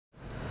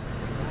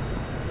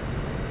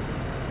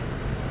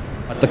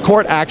The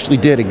court actually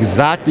did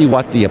exactly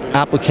what the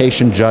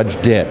application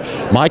judge did.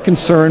 My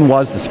concern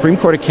was the Supreme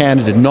Court of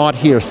Canada did not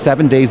hear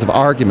 7 days of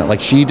argument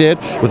like she did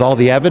with all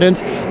the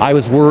evidence. I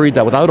was worried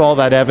that without all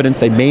that evidence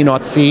they may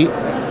not see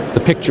the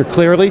picture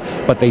clearly,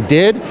 but they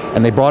did,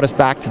 and they brought us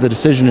back to the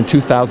decision in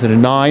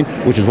 2009,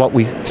 which is what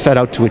we set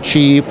out to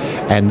achieve,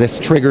 and this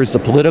triggers the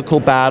political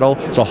battle,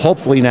 so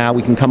hopefully now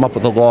we can come up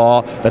with a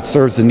law that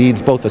serves the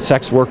needs both of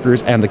sex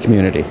workers and the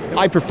community.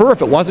 I'd prefer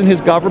if it wasn't his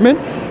government,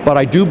 but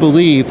I do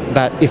believe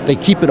that if they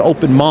keep an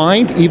open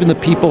mind, even the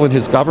people in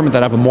his government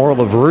that have a moral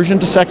aversion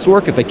to sex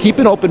work, if they keep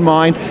an open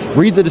mind,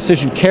 read the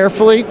decision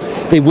carefully,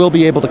 they will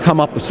be able to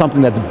come up with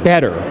something that's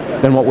better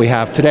than what we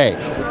have today.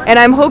 And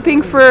I'm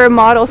hoping for a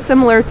model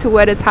similar to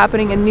what is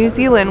happening in New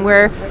Zealand,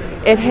 where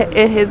it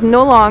is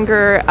no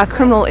longer a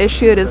criminal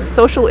issue, it is a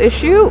social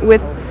issue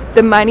with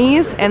the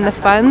monies and the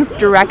funds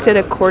directed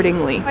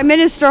accordingly.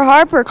 Minister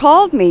Harper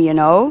called me, you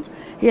know,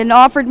 and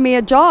offered me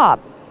a job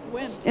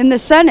in the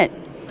Senate.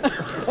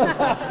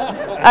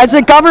 As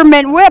a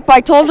government whip, I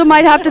told him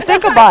I'd have to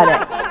think about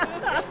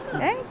it.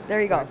 Okay,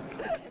 there you go.